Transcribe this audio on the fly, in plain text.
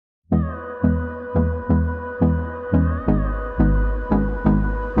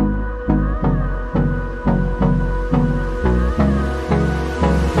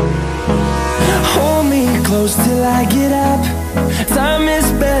close till I get up. Time is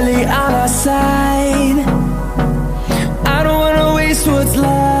barely on our side. I don't wanna waste what's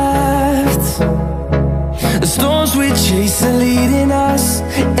left. The storms we chase are leading us,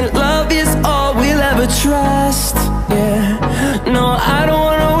 and love is all we'll ever trust. Yeah, no, I don't